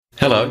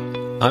Hello,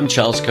 I'm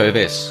Charles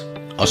Kovess,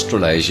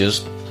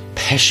 Australasia's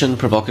passion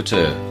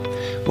provocateur.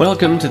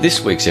 Welcome to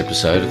this week's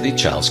episode of The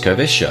Charles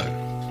Kovess Show.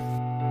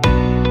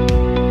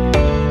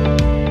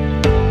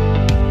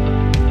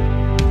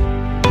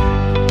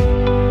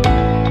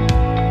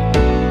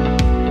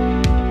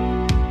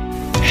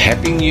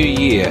 Happy New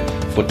Year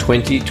for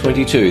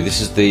 2022. This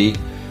is the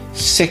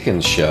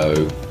second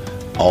show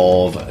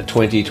of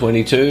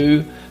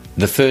 2022,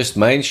 the first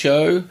main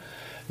show.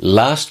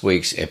 Last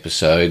week's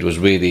episode was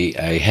really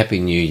a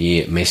Happy New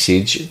Year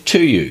message to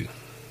you.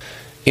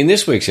 In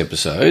this week's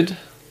episode,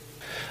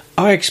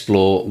 I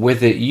explore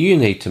whether you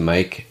need to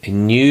make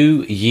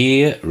New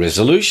Year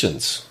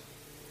resolutions.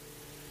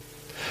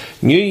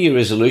 New Year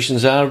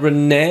resolutions are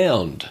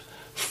renowned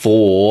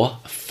for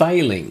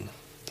failing.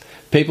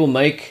 People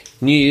make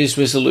New Year's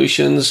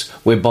resolutions.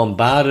 We're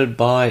bombarded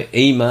by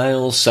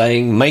emails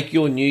saying, make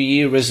your New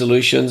Year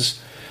resolutions,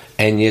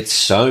 and yet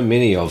so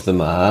many of them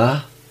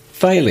are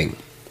failing.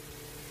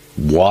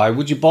 Why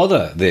would you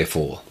bother,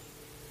 therefore?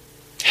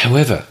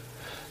 However,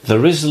 the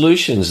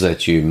resolutions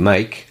that you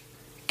make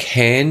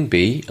can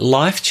be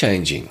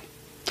life-changing.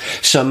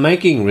 So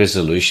making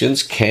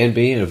resolutions can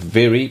be a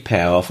very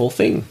powerful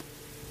thing.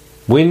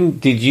 When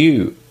did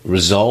you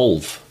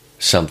resolve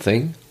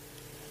something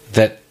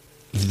that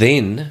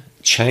then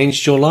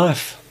changed your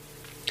life?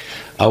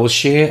 I will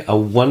share a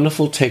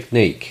wonderful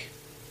technique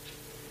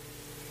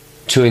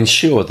to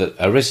ensure that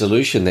a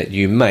resolution that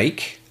you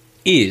make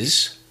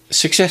is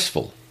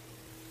successful.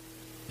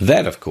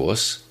 That, of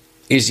course,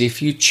 is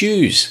if you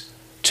choose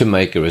to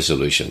make a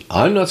resolution.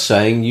 I'm not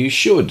saying you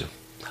should.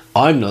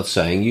 I'm not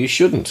saying you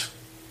shouldn't.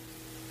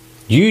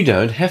 You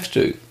don't have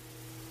to.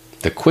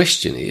 The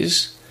question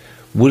is,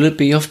 will it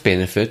be of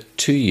benefit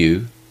to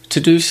you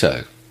to do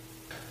so?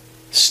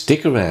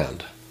 Stick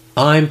around.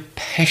 I'm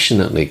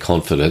passionately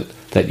confident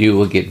that you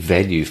will get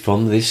value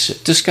from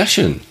this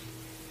discussion.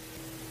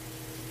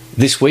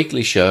 This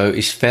weekly show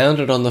is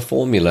founded on the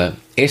formula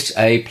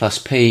SA plus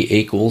P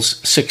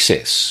equals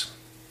success.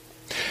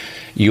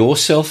 Your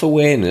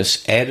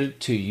self-awareness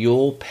added to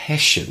your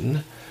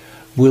passion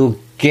will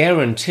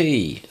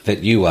guarantee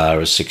that you are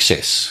a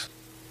success.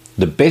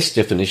 The best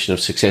definition of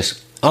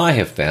success I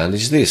have found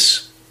is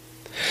this: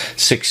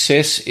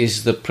 success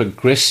is the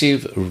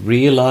progressive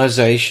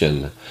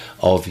realization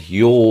of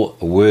your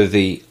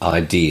worthy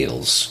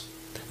ideals.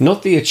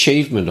 Not the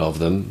achievement of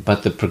them,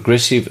 but the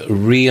progressive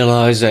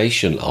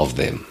realization of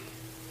them.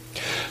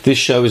 This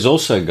show is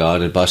also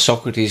guided by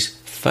Socrates'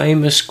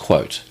 famous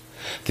quote,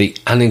 "The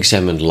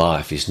unexamined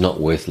life is not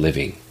worth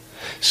living."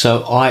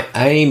 So I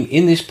aim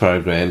in this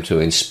program to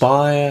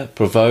inspire,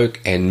 provoke,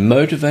 and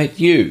motivate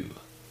you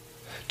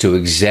to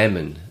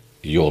examine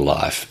your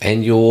life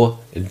and your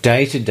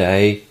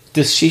day-to-day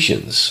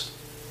decisions.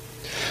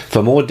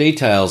 For more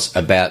details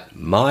about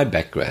my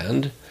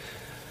background,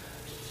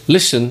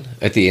 listen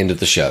at the end of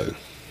the show.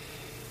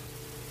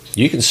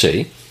 You can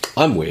see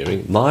I'm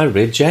wearing my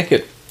red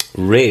jacket.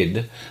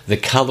 Red, the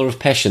colour of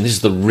passion. This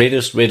is the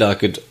reddest red I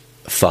could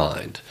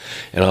find.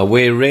 And I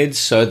wear red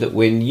so that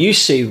when you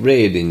see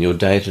red in your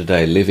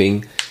day-to-day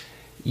living,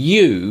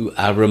 you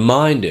are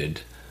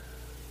reminded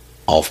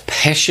of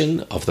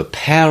passion, of the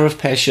power of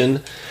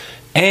passion,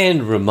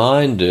 and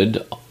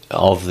reminded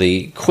of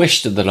the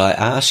question that I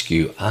ask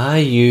you: are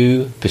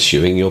you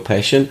pursuing your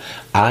passion?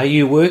 Are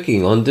you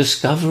working on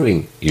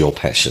discovering your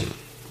passion?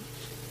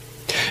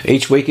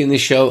 Each week in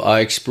this show,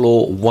 I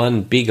explore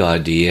one big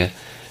idea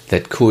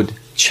that could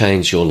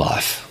change your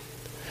life.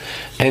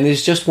 And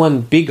there's just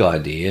one big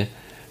idea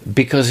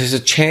because there's a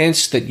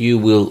chance that you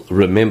will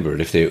remember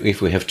it.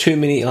 If we have too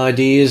many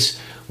ideas,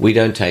 we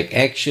don't take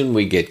action,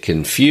 we get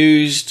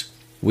confused,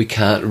 we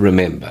can't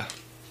remember.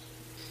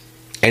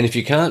 And if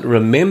you can't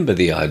remember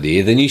the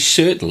idea, then you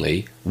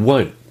certainly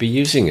won't be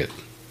using it.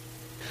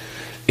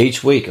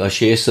 Each week I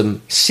share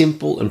some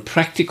simple and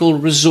practical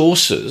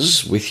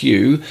resources with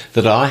you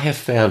that I have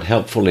found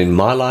helpful in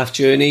my life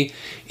journey,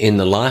 in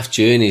the life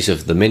journeys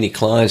of the many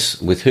clients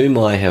with whom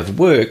I have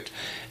worked,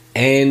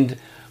 and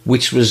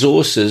which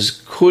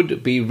resources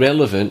could be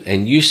relevant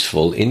and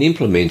useful in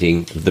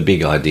implementing the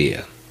big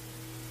idea.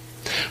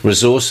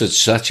 Resources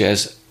such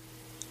as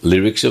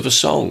lyrics of a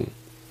song,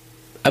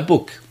 a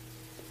book,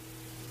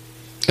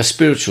 a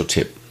spiritual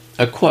tip,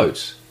 a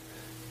quote,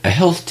 a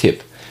health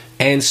tip,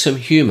 and some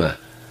humour.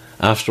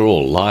 After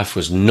all, life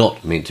was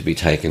not meant to be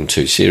taken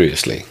too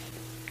seriously.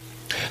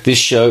 This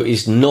show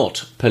is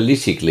not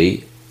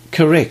politically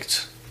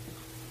correct.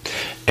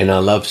 And I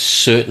love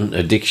certain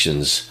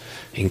addictions,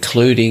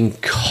 including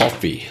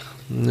coffee.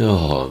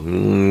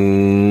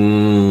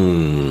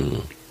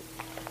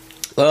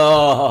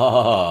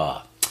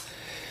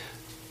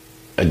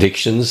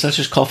 Addictions such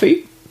as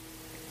coffee.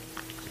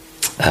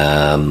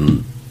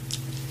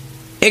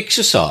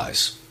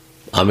 Exercise.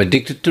 I'm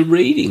addicted to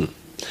reading.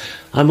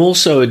 I'm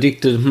also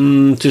addicted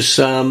to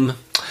some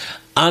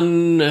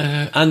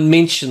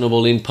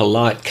unmentionable in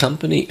polite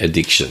company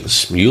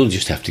addictions. You'll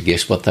just have to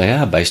guess what they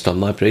are based on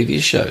my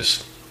previous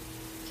shows.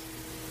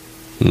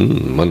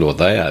 Wonder what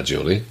they are,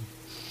 Julie.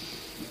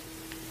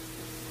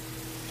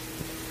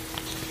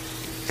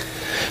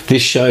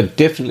 This show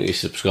definitely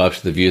subscribes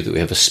to the view that we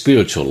have a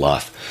spiritual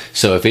life.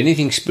 So if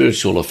anything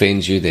spiritual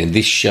offends you, then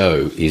this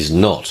show is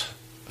not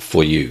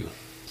for you.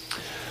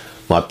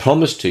 My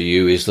promise to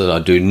you is that I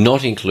do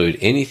not include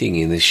anything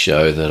in this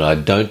show that I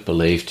don't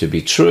believe to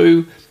be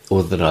true,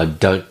 or that I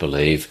don't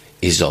believe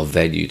is of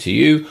value to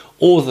you,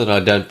 or that I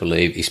don't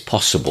believe is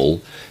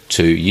possible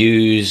to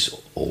use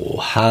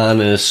or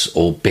harness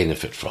or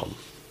benefit from.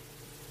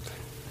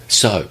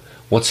 So,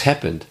 what's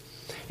happened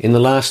in the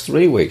last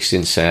 3 weeks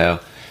since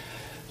our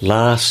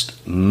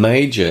last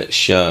major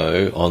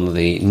show on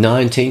the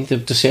 19th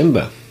of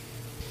December?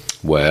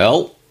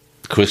 Well,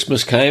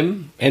 Christmas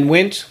came and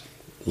went.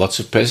 Lots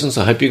of presents.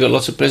 I hope you got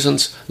lots of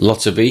presents.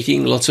 Lots of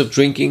eating, lots of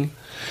drinking.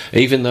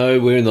 Even though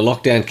we're in the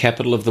lockdown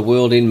capital of the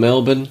world in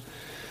Melbourne,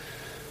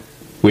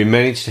 we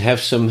managed to have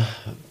some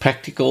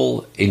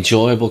practical,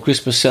 enjoyable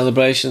Christmas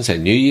celebrations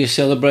and New Year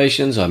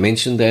celebrations. I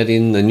mentioned that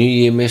in the New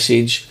Year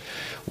message.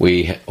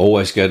 We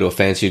always go to a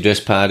fancy dress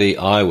party.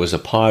 I was a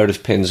pirate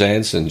of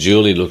Penzance and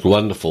Julie looked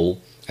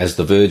wonderful as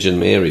the Virgin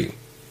Mary.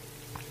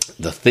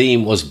 The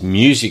theme was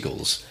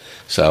musicals.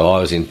 So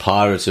I was in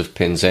Pirates of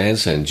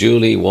Penzance and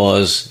Julie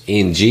was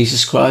in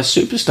Jesus Christ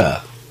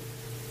Superstar.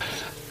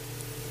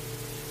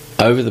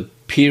 Over the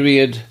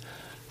period,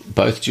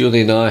 both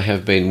Julie and I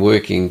have been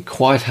working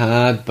quite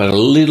hard, but a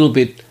little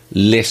bit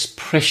less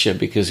pressure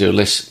because there are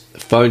less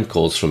phone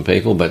calls from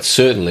people, but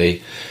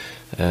certainly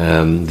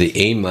the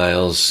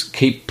emails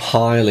keep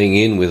piling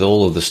in with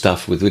all of the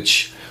stuff with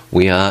which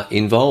we are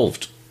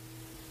involved.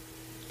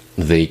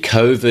 The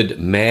COVID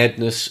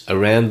madness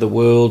around the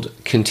world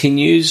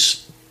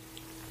continues.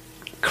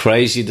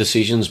 Crazy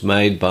decisions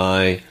made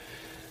by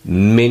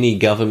many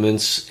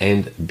governments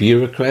and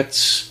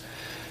bureaucrats.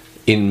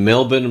 In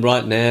Melbourne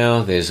right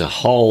now, there's a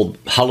whole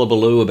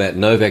hullabaloo about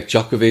Novak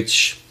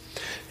Djokovic,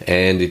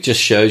 and it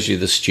just shows you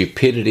the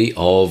stupidity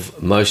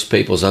of most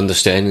people's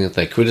understanding that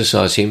they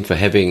criticise him for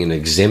having an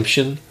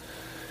exemption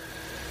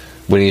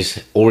when he's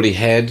already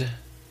had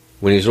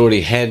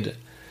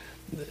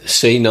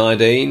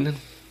C-19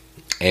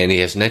 and he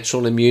has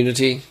natural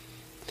immunity.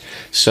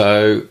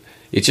 So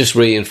it just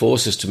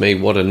reinforces to me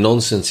what a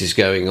nonsense is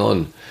going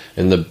on.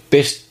 And the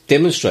best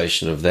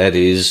demonstration of that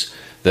is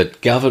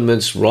that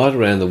governments right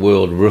around the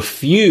world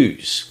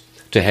refuse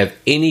to have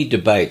any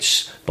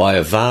debates by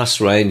a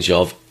vast range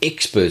of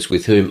experts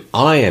with whom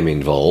I am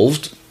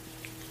involved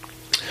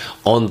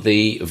on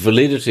the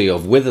validity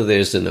of whether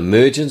there's an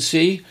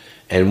emergency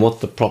and what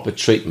the proper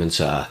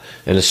treatments are.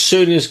 And as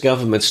soon as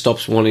government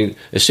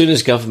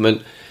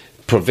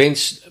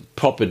prevents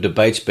proper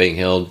debates being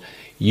held,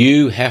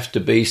 you have to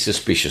be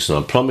suspicious. And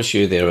I promise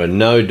you there are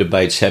no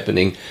debates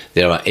happening.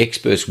 There are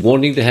experts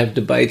wanting to have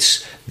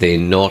debates. They're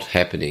not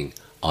happening.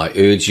 I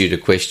urge you to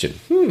question,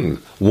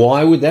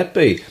 why would that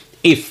be?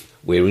 If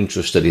we're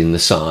interested in the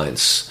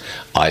science.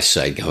 I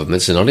say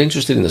governments are not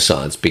interested in the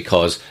science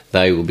because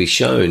they will be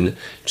shown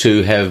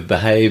to have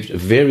behaved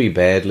very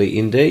badly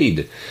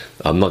indeed.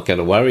 I'm not going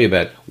to worry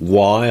about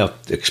why. I've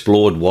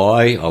explored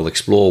why. I'll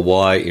explore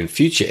why in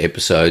future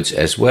episodes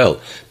as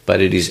well.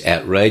 But it is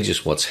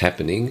outrageous what's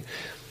happening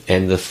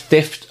and the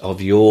theft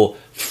of your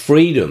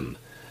freedom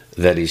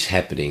that is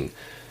happening.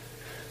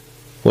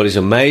 What is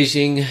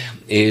amazing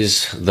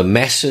is the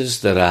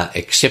masses that are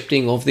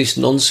accepting of this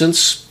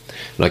nonsense.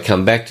 And I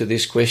come back to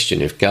this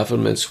question. If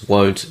governments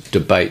won't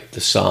debate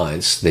the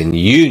science, then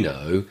you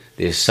know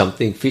there's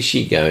something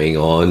fishy going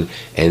on,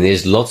 and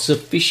there's lots of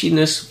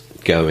fishiness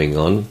going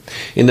on.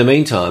 In the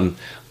meantime,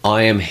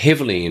 I am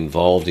heavily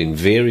involved in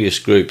various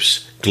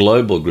groups,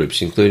 global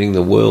groups, including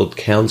the World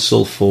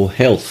Council for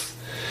Health,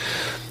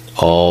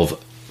 of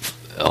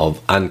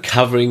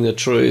uncovering the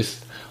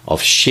truth,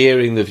 of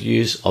sharing the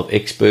views of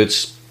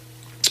experts,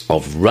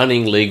 of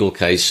running legal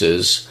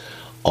cases,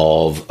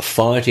 of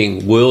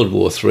fighting World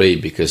War III,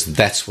 because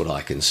that's what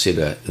I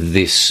consider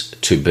this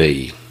to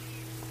be.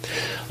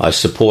 I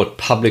support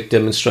public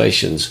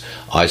demonstrations.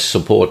 I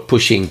support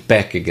pushing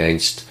back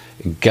against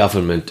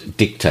government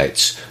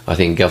dictates. I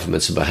think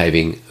governments are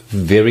behaving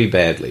very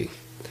badly.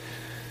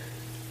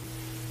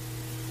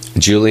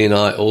 Julie and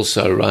I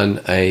also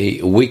run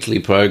a weekly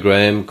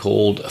program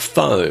called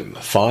FOAM,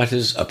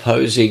 Fighters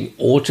Opposing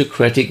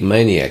Autocratic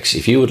Maniacs.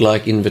 If you would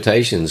like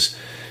invitations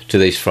to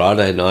these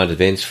Friday night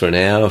events for an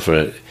hour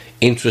for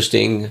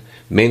interesting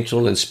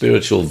mental and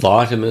spiritual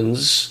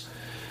vitamins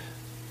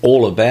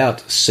all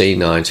about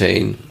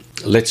C-19,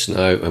 let's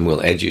know and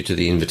we'll add you to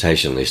the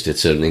invitation list.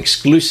 It's an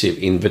exclusive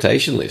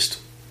invitation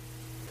list.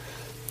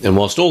 And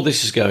whilst all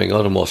this is going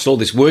on, and whilst all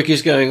this work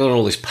is going on,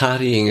 all this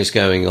partying is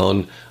going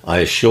on, I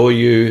assure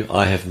you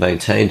I have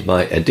maintained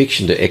my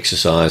addiction to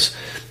exercise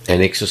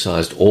and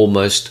exercised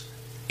almost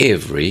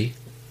every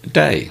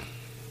day.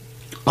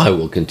 I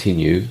will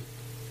continue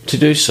to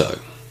do so.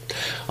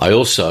 I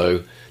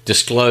also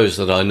disclose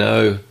that I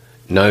know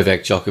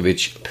Novak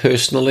Djokovic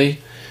personally,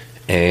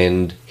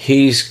 and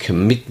his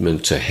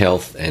commitment to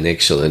health and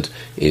excellence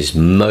is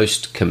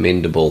most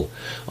commendable.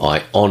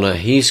 I honour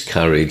his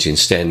courage in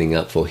standing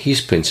up for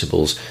his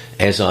principles,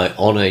 as I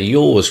honour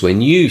yours when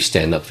you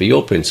stand up for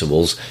your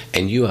principles,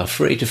 and you are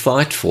free to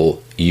fight for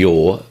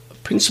your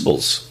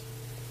principles.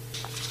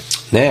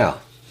 Now,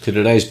 to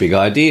today's big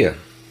idea.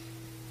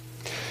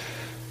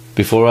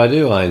 Before I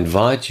do, I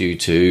invite you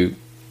to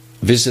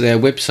visit our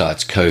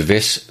websites,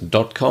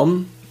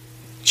 covess.com,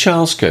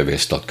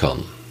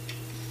 charlescovess.com.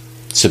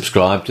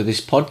 Subscribe to this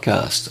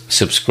podcast.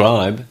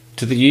 Subscribe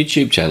to the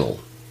YouTube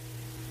channel.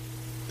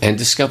 And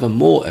discover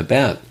more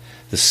about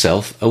the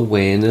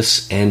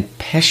self-awareness and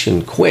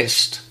passion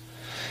quest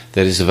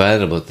that is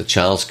available at the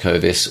Charles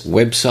Covess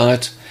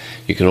website.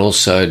 You can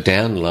also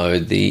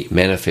download the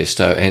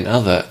manifesto and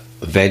other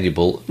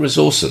valuable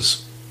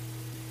resources.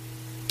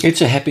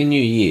 It's a happy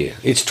new year.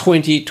 It's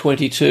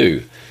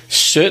 2022.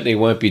 Certainly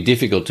won't be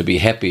difficult to be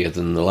happier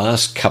than the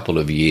last couple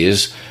of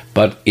years,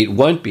 but it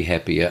won't be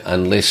happier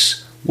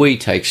unless we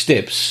take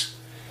steps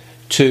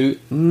to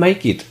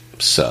make it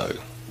so.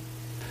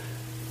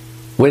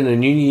 When the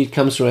new year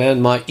comes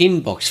around, my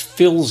inbox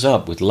fills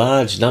up with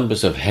large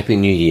numbers of Happy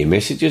New Year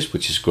messages,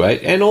 which is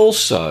great, and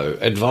also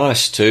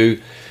advice to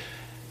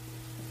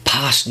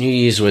past New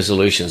Year's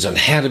resolutions and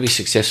how to be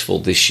successful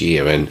this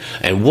year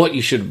and what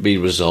you should be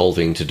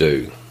resolving to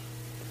do.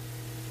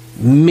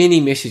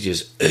 Many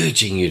messages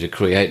urging you to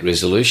create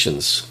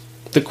resolutions.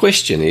 The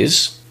question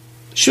is,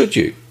 should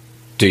you?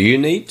 Do you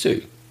need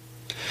to?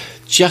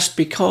 Just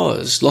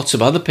because lots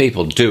of other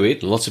people do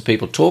it and lots of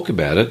people talk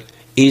about it,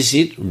 is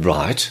it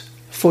right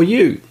for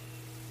you?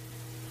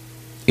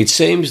 It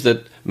seems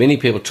that many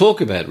people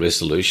talk about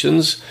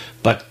resolutions,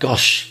 but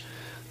gosh,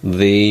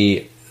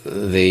 the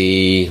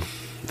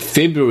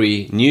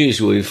February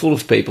news will be full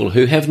of people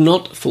who have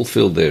not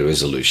fulfilled their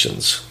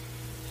resolutions.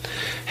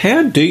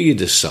 How do you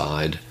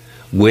decide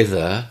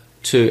whether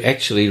to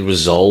actually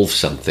resolve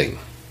something?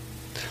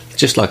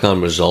 Just like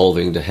I'm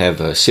resolving to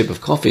have a sip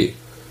of coffee.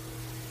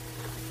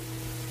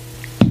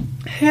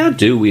 How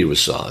do we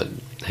decide?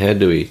 How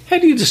do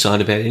you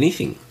decide about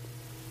anything?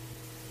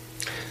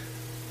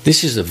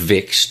 This is a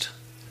vexed,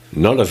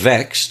 not a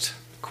vaxed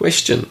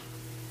question.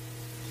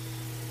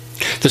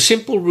 The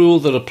simple rule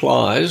that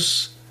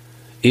applies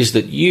is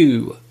that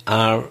you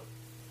are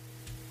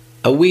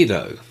a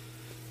weirdo.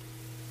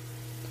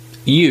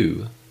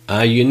 You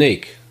are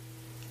unique.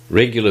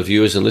 Regular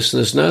viewers and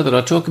listeners know that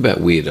I talk about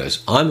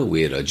weirdos. I'm a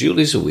weirdo.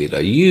 Julie's a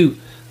weirdo. You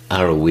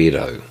are a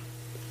weirdo.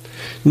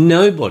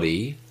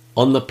 Nobody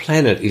on the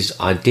planet is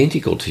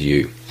identical to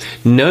you.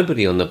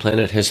 Nobody on the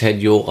planet has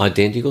had your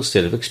identical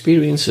set of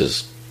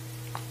experiences.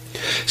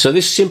 So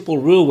this simple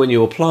rule, when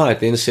you apply it,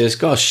 then says,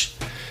 gosh,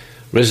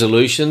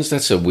 resolutions,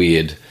 that's a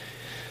weird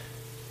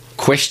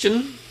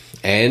question.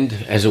 And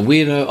as a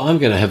weirdo, I'm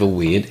going to have a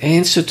weird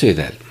answer to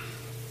that.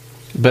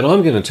 But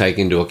I'm going to take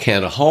into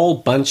account a whole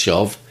bunch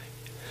of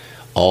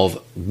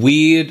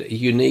weird,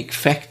 unique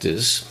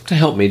factors to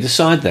help me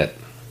decide that,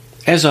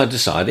 as I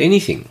decide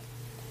anything.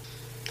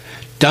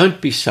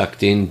 Don't be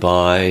sucked in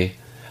by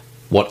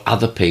what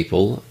other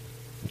people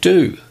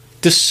do.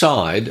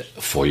 Decide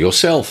for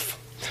yourself.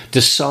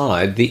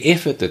 Decide the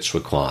effort that's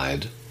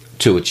required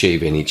to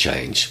achieve any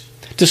change.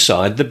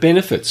 Decide the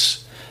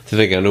benefits that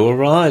are going to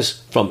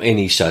arise from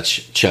any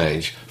such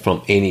change,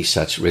 from any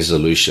such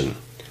resolution.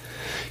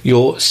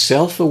 Your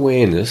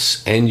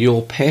self-awareness and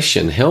your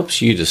passion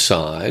helps you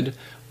decide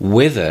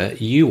whether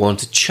you want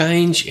to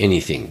change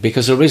anything,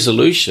 because a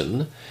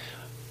resolution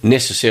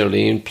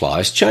necessarily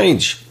implies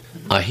change.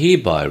 I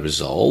hereby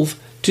resolve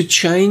to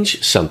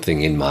change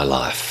something in my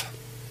life.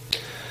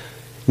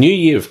 New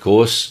Year, of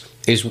course,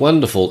 is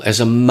wonderful as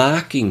a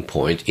marking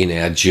point in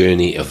our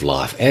journey of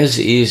life, as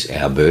is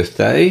our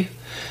birthday,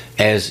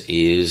 as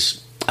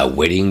is a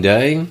wedding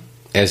day,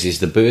 as is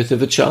the birth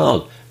of a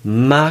child.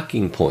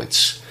 Marking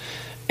points.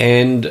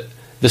 And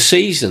the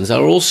seasons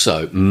are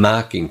also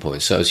marking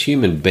points. So as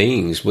human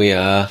beings, we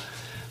are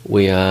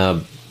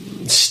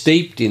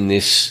steeped in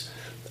this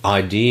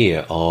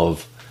idea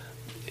of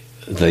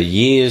the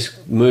years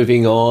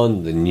moving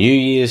on, the new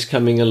year's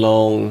coming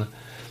along,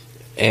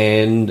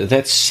 and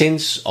that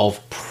sense of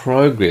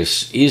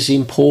progress is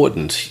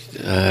important.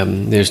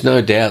 There's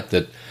no doubt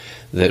that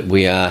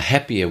we are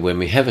happier when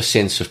we have a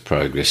sense of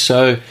progress.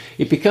 So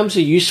it becomes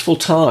a useful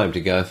time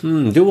to go,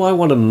 do I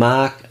want to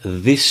mark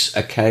this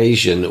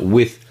occasion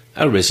with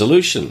a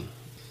resolution?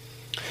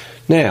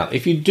 Now,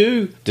 if you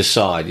do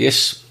decide,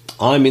 yes,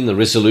 I'm in the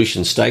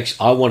resolution stakes,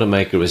 I want to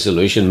make a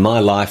resolution, my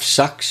life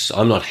sucks,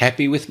 I'm not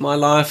happy with my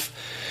life,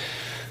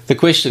 the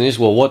question is,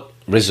 well, what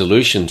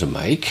resolution to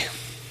make?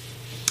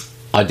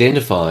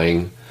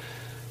 Identifying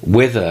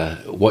whether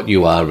what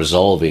you are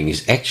resolving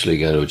is actually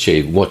going to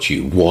achieve what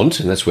you want,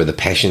 and that's where the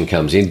passion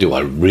comes in. Do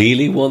I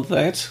really want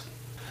that?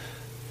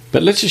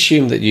 But let's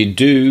assume that you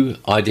do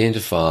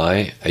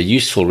identify a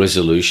useful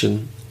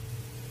resolution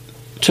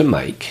to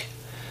make.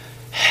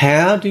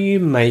 How do you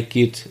make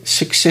it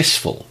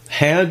successful?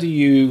 How do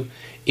you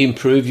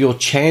improve your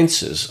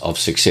chances of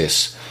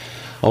success?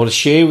 I want to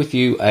share with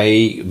you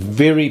a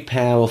very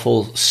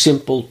powerful,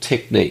 simple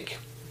technique,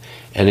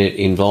 and it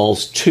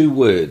involves two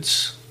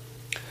words: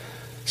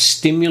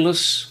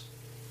 stimulus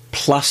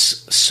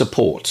plus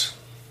support.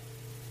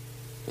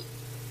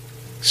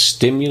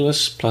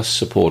 Stimulus plus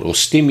support, or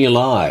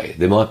stimuli.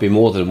 There might be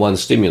more than one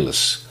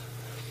stimulus.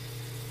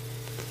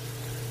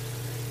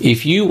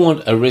 If you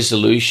want a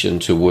resolution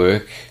to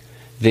work,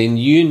 then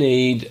you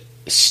need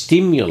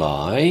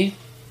stimuli,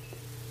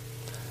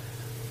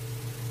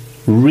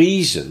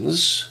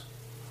 reasons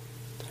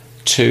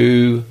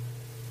to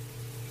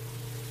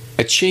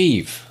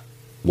achieve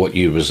what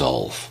you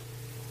resolve.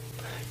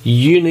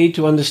 You need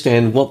to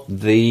understand what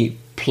the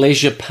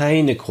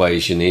pleasure-pain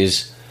equation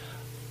is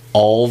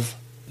of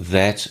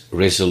that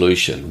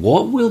resolution.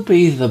 What will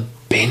be the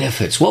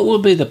benefits? What will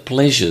be the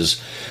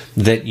pleasures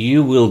that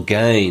you will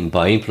gain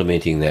by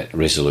implementing that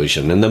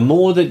resolution? And the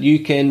more that you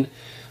can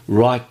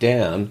write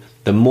down,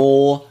 the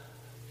more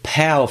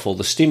powerful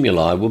the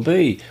stimuli will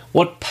be.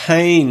 What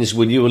pains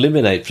will you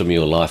eliminate from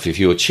your life if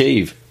you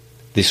achieve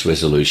this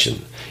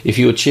resolution? If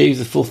you achieve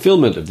the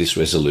fulfillment of this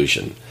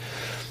resolution?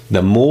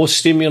 The more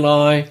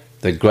stimuli,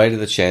 the greater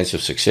the chance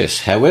of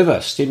success.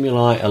 However,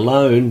 stimuli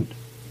alone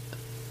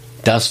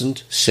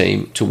doesn't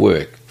seem to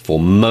work for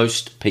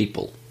most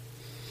people.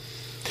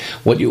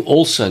 What you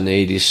also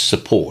need is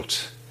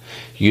support.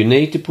 You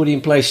need to put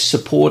in place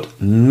support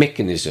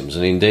mechanisms.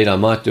 And indeed, I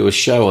might do a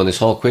show on this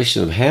whole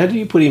question of how do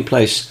you put in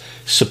place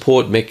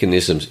support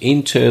mechanisms,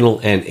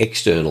 internal and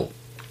external.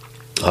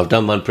 I've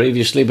done one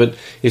previously, but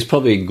it's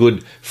probably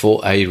good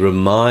for a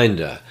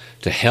reminder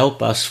to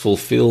help us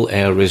fulfill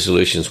our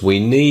resolutions. We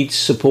need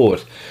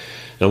support.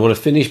 And I want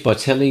to finish by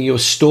telling you a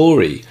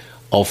story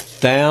of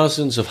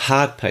thousands of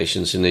heart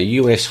patients in a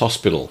US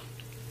hospital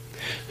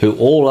who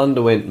all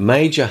underwent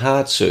major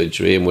heart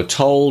surgery and were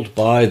told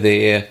by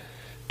their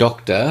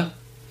doctor,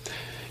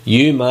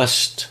 you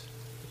must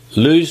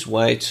lose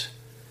weight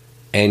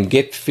and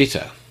get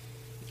fitter.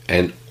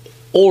 And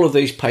all of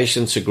these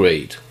patients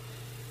agreed.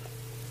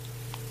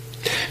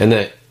 And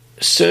the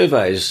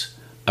surveys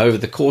over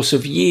the course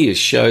of years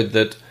showed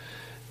that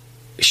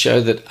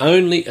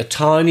only a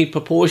tiny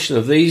proportion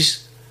of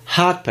these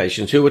heart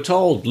patients who were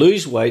told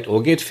lose weight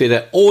or get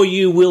fitter or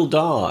you will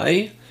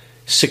die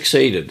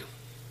succeeded.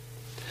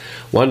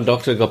 One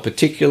doctor got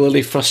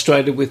particularly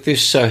frustrated with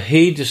this, so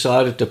he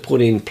decided to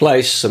put in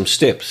place some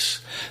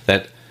steps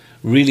that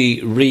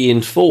really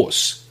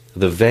reinforce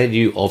the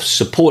value of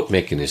support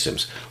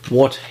mechanisms.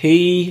 What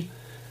he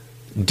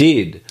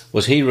did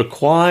was he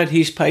required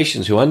his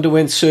patients who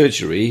underwent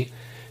surgery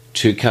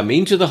to come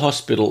into the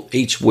hospital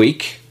each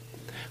week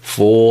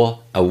for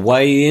a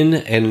weigh-in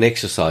and an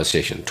exercise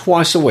session,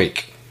 twice a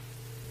week.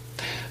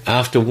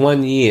 After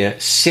 1 year,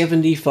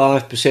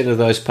 75% of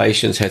those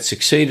patients had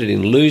succeeded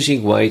in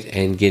losing weight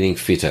and getting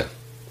fitter.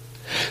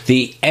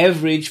 The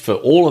average for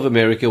all of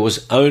America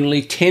was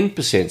only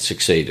 10%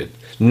 succeeded.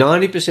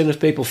 90% of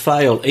people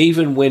fail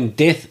even when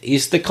death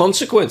is the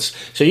consequence.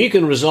 So you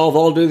can resolve,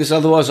 I'll do this,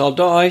 otherwise I'll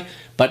die,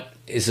 but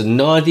it's a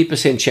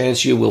 90%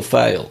 chance you will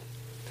fail.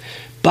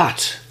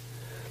 But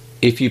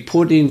if you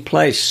put in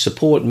place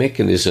support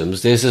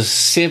mechanisms, there's a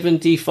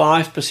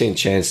 75%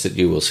 chance that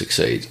you will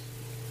succeed.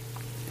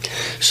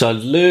 So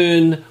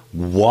learn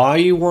why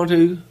you want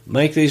to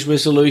make these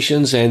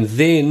resolutions and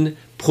then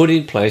put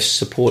in place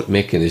support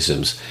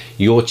mechanisms.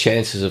 Your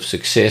chances of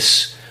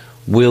success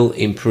will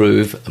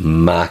improve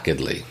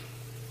markedly.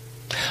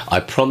 I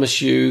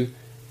promise you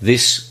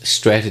this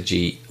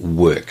strategy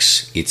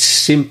works. It's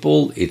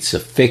simple, it's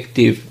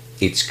effective,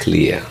 it's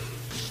clear.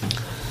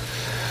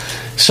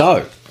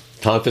 So,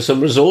 time for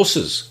some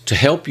resources to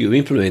help you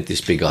implement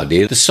this big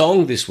idea. The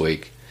song this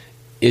week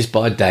is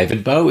by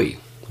David Bowie.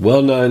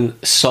 Well-known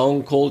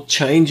song called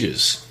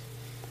Changes.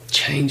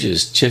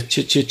 Changes,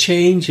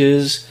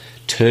 changes,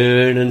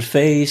 turn and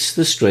face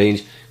the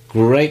strange.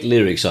 Great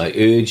lyrics. I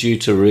urge you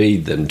to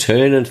read them.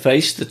 Turn and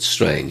face the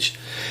strange.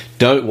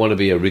 Don't want to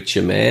be a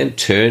richer man.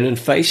 Turn and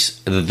face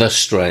the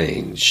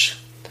strange.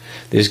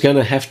 There's going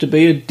to have to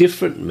be a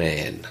different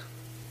man.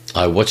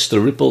 I watch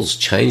the ripples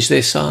change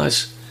their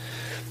size.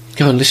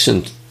 Go and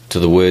listen to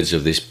the words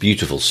of this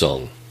beautiful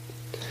song.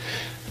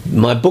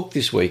 My book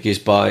this week is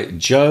by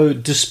Joe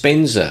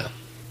Dispenza.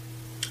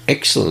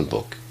 Excellent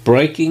book.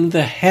 Breaking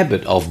the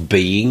Habit of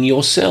Being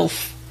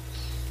Yourself.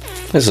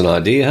 There's an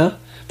idea, huh?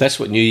 That's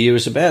what New Year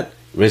is about.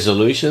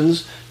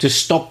 Resolutions to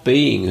stop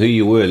being who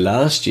you were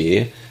last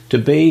year to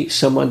be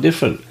someone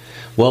different.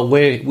 Well,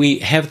 we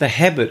have the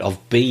habit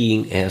of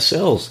being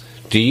ourselves.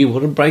 Do you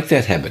want to break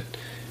that habit?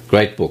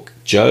 Great book.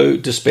 Joe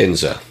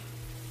Dispenza.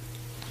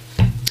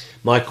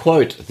 My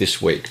quote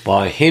this week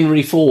by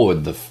Henry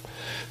Ford,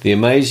 the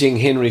amazing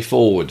Henry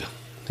Ford.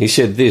 He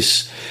said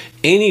this: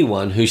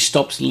 anyone who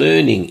stops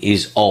learning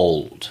is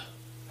old,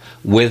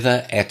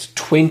 whether at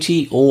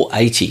 20 or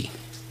 80.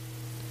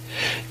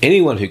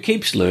 Anyone who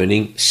keeps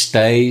learning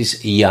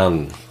stays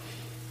young.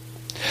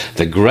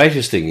 The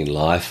greatest thing in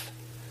life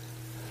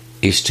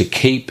is to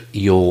keep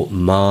your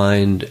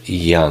mind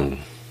young.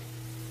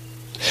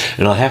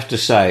 And I have to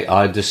say,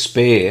 I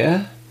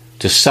despair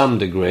to some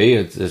degree,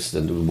 it's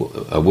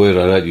a word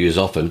I don't use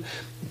often,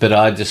 but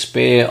I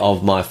despair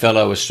of my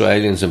fellow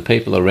Australians and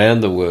people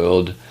around the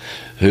world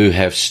who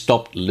have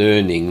stopped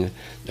learning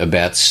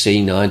about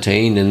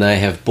C19 and they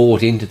have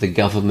bought into the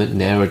government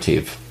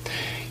narrative.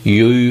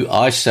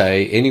 I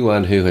say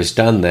anyone who has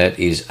done that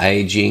is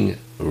aging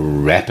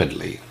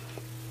rapidly.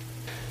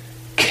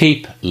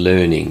 Keep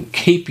learning.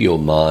 Keep your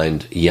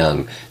mind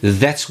young.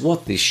 That's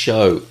what this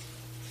show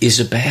is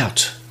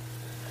about.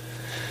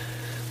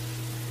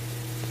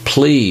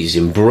 Please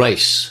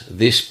embrace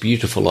this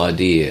beautiful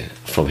idea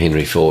from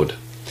Henry Ford.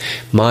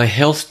 My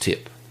health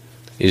tip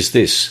is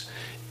this.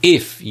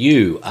 If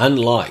you,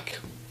 unlike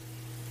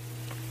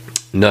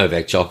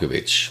Novak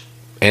Djokovic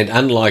and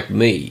unlike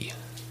me,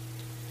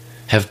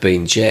 have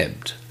been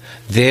jabbed,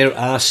 there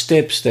are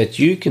steps that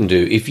you can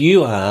do if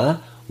you are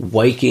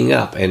waking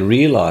up and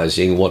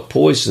realizing what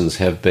poisons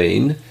have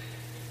been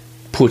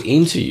put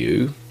into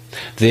you.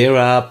 There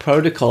are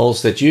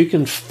protocols that you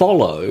can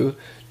follow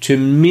to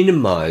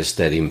minimize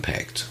that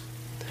impact.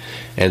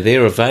 And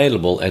they're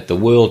available at the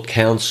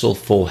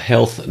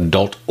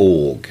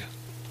worldcouncilforhealth.org.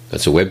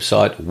 That's a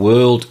website,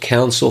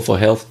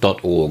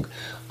 worldcouncilforhealth.org.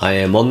 I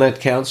am on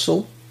that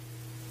council.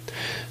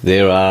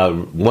 There are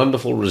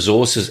wonderful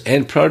resources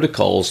and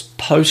protocols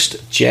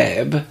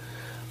post-jab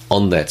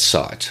on that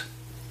site.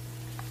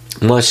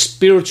 My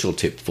spiritual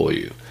tip for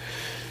you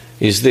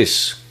is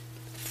this.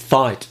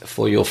 Fight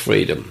for your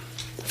freedom.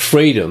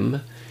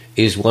 Freedom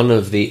is one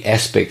of the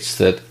aspects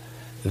that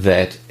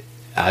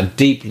are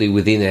deeply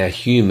within our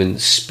human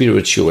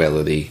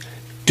spirituality.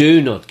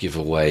 Do not give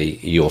away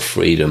your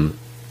freedom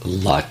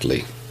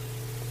lightly.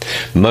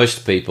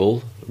 Most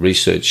people,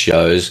 research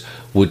shows,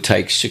 would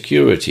take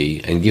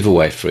security and give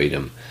away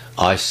freedom.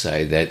 I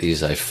say that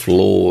is a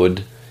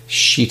flawed,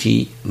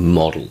 shitty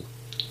model.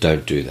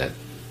 Don't do that.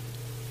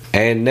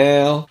 And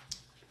now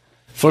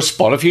for a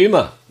spot of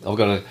humour. I've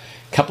got a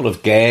couple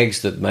of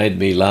gags that made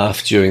me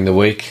laugh during the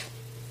week.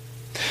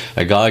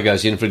 A guy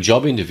goes in for a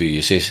job interview.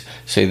 He says,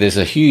 "See, there's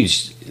a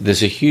huge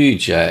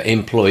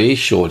employee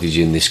shortage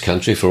in this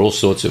country for all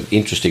sorts of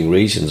interesting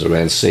reasons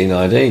around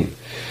C19."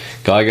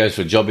 Guy goes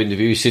for a job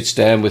interview, sits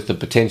down with the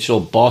potential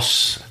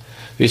boss,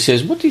 who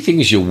says, "What do you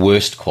think is your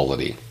worst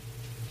quality?"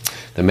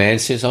 The man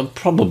says, "I'm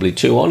probably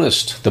too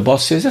honest." The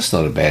boss says, "That's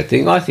not a bad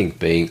thing. I think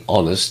being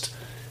honest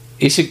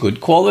is a good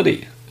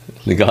quality."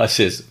 The guy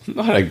says,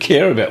 "I don't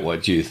care about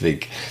what you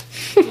think."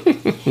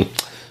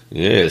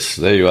 Yes,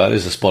 there you are.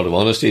 There's a spot of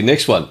honesty.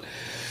 Next one.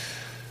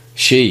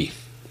 She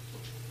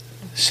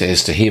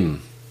says to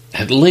him,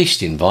 "At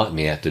least invite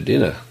me out to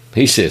dinner."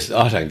 He says,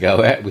 "I don't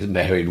go out with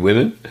married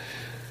women."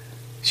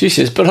 She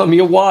says, "But I'm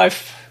your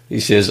wife."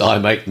 He says, "I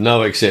make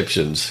no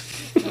exceptions."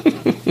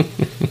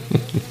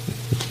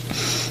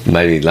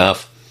 Made me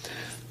laugh.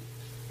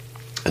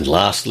 And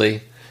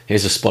lastly,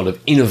 here's a spot of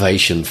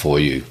innovation for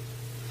you.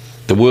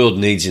 The world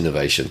needs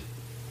innovation.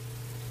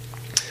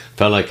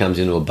 Fellow comes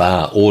into a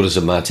bar, orders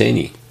a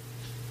martini.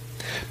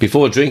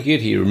 Before drinking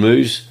it, he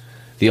removes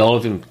the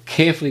olive and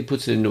carefully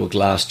puts it into a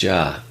glass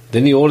jar.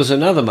 Then he orders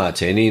another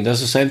martini and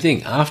does the same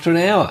thing. After an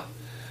hour,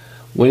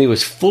 when he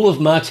was full of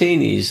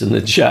martinis and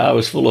the jar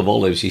was full of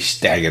olives, he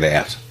staggered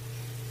out.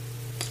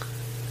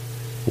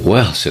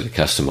 "Well," said the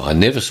customer, "I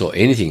never saw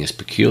anything as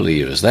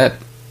peculiar as that."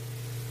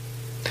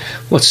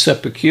 "What's so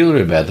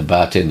peculiar about?" the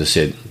bartender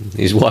said.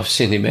 "His wife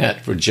sent him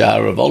out for a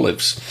jar of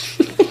olives."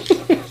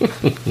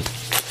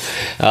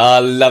 I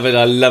love it,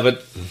 I love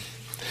it.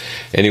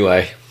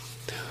 Anyway,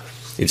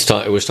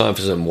 it was time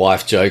for some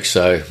wife jokes,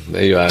 so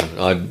there you are.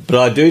 But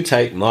I do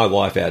take my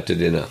wife out to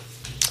dinner.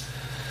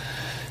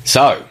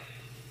 So,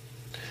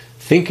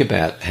 think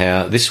about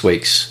how this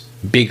week's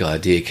big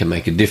idea can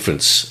make a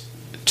difference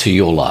to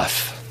your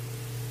life.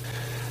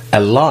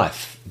 A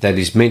life that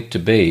is meant to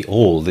be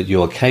all that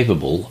you are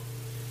capable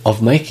of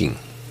making.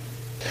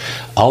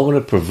 I want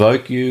to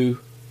provoke you,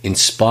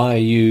 inspire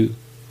you,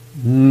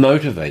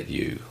 motivate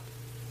you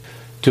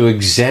to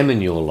examine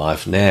your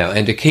life now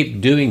and to keep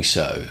doing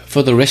so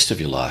for the rest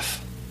of your life.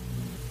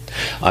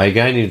 I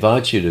again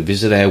invite you to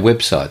visit our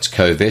websites,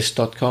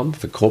 covest.com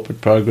for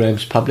corporate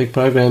programs, public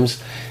programs,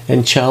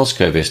 and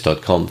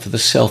charlescovest.com for the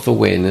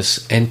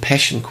self-awareness and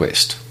passion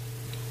quest.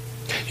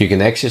 You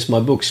can access my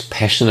books,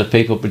 Passionate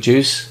People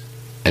Produce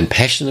and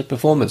Passionate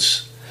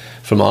Performance,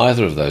 from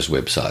either of those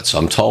websites.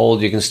 I'm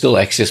told you can still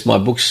access my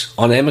books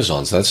on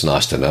Amazon, so that's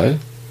nice to know.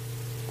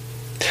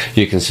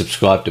 You can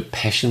subscribe to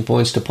Passion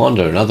Points to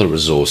Ponder and other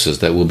resources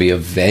that will be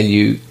of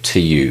value to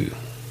you.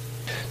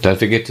 Don't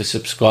forget to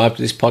subscribe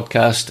to this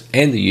podcast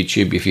and the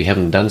YouTube if you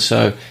haven't done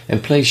so,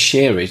 and please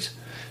share it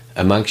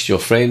amongst your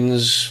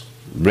friends,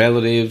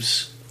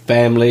 relatives,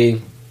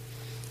 family,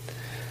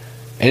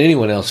 and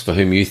anyone else for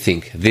whom you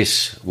think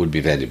this would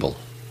be valuable.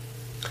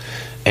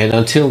 And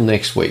until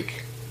next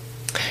week,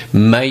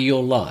 may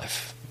your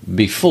life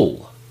be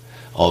full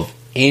of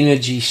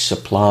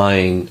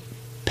energy-supplying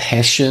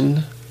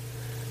passion,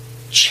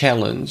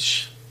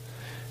 challenge,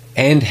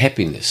 and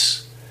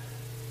happiness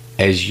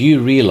as you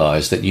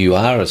realize that you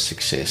are a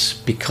success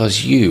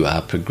because you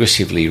are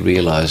progressively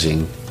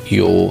realizing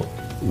your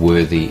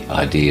worthy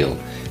ideal.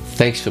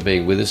 Thanks for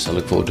being with us. I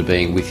look forward to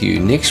being with you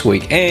next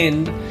week.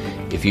 And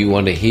if you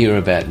want to hear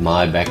about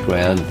my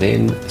background,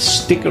 then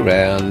stick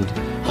around.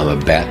 I'm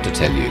about to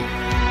tell you.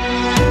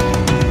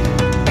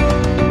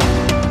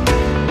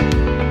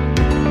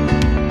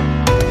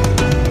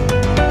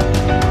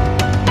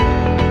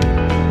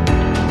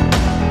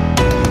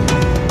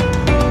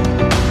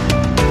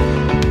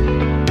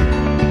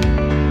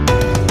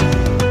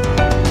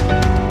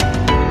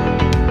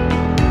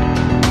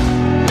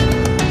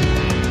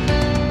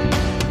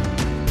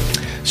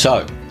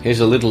 So,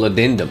 here's a little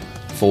addendum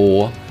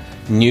for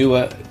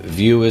newer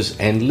viewers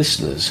and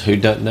listeners who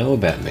don't know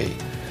about me.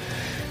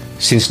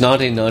 Since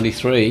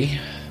 1993,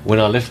 when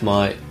I left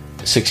my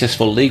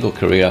successful legal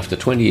career after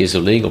 20 years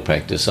of legal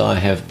practice, I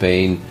have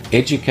been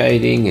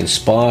educating,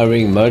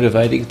 inspiring,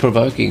 motivating,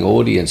 provoking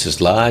audiences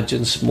large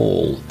and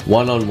small,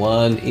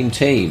 one-on-one, in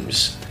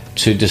teams,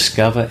 to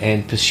discover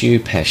and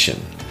pursue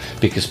passion.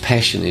 Because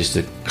passion is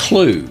the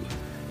clue,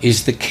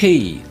 is the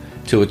key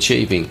to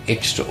achieving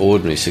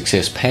extraordinary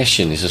success.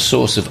 Passion is a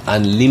source of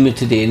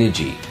unlimited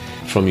energy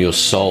from your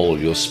soul,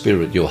 your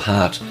spirit, your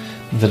heart,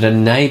 that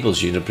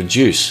enables you to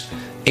produce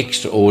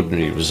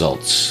extraordinary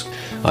results.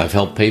 I've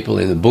helped people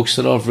in the books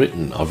that I've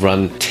written. I've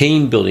run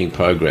team building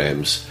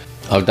programs.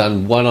 I've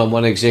done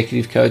one-on-one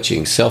executive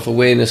coaching.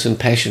 Self-awareness and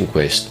Passion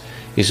Quest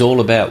is all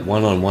about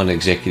one-on-one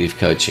executive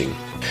coaching.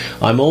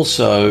 I'm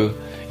also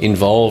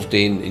involved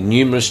in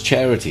numerous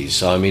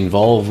charities. I'm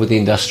involved with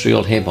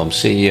Industrial Hemp. I'm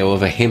CEO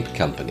of a hemp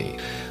company.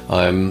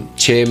 I'm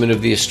chairman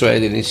of the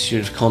Australian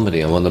Institute of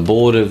Comedy. I'm on the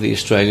board of the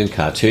Australian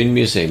Cartoon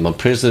Museum. I'm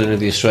president of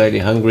the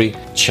Australia-Hungary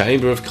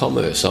Chamber of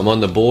Commerce. I'm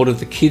on the board of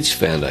the Kids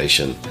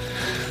Foundation,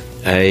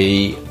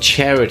 a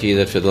charity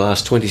that for the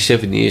last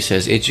 27 years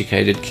has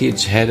educated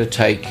kids how to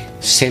take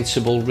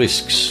sensible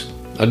risks.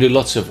 I do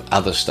lots of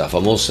other stuff.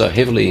 I'm also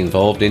heavily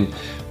involved in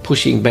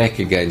pushing back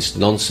against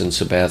nonsense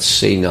about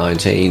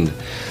C19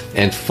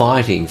 and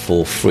fighting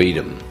for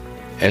freedom.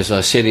 As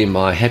I said in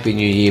my Happy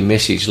New Year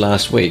message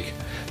last week,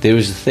 there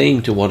is a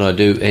theme to what I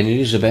do, and it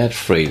is about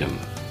freedom.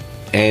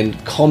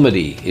 And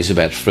comedy is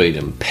about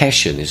freedom.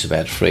 Passion is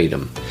about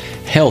freedom.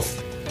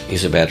 Health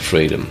is about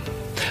freedom.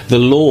 The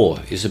law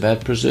is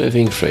about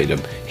preserving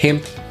freedom.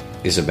 Hemp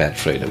is about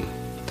freedom.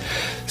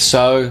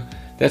 So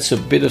that's a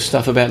bit of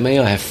stuff about me.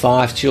 I have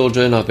 5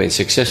 children. I've been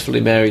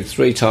successfully married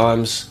 3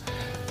 times.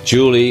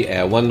 Julie,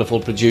 our wonderful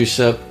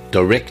producer,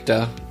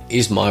 director,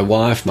 is my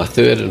wife, my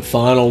 3rd and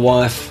final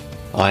wife.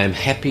 I am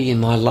happy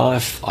in my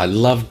life. I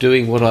love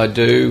doing what I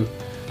do.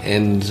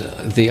 And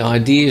the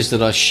ideas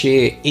that I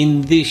share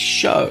in this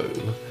show,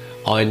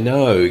 I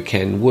know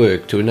can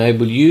work to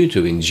enable you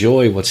to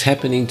enjoy what's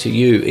happening to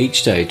you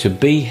each day, to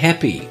be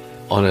happy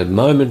on a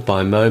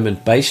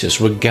moment-by-moment basis,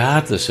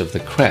 regardless of the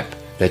crap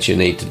that you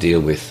need to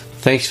deal with.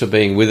 Thanks for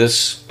being with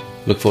us.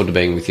 Look forward to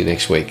being with you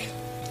next week.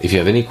 If you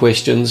have any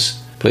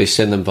questions, please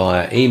send them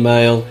via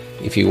email.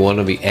 If you want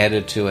to be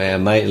added to our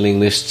mailing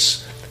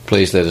lists,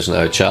 please let us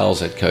know,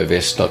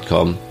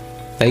 charles@covest.com.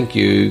 Thank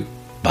you.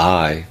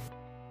 Bye.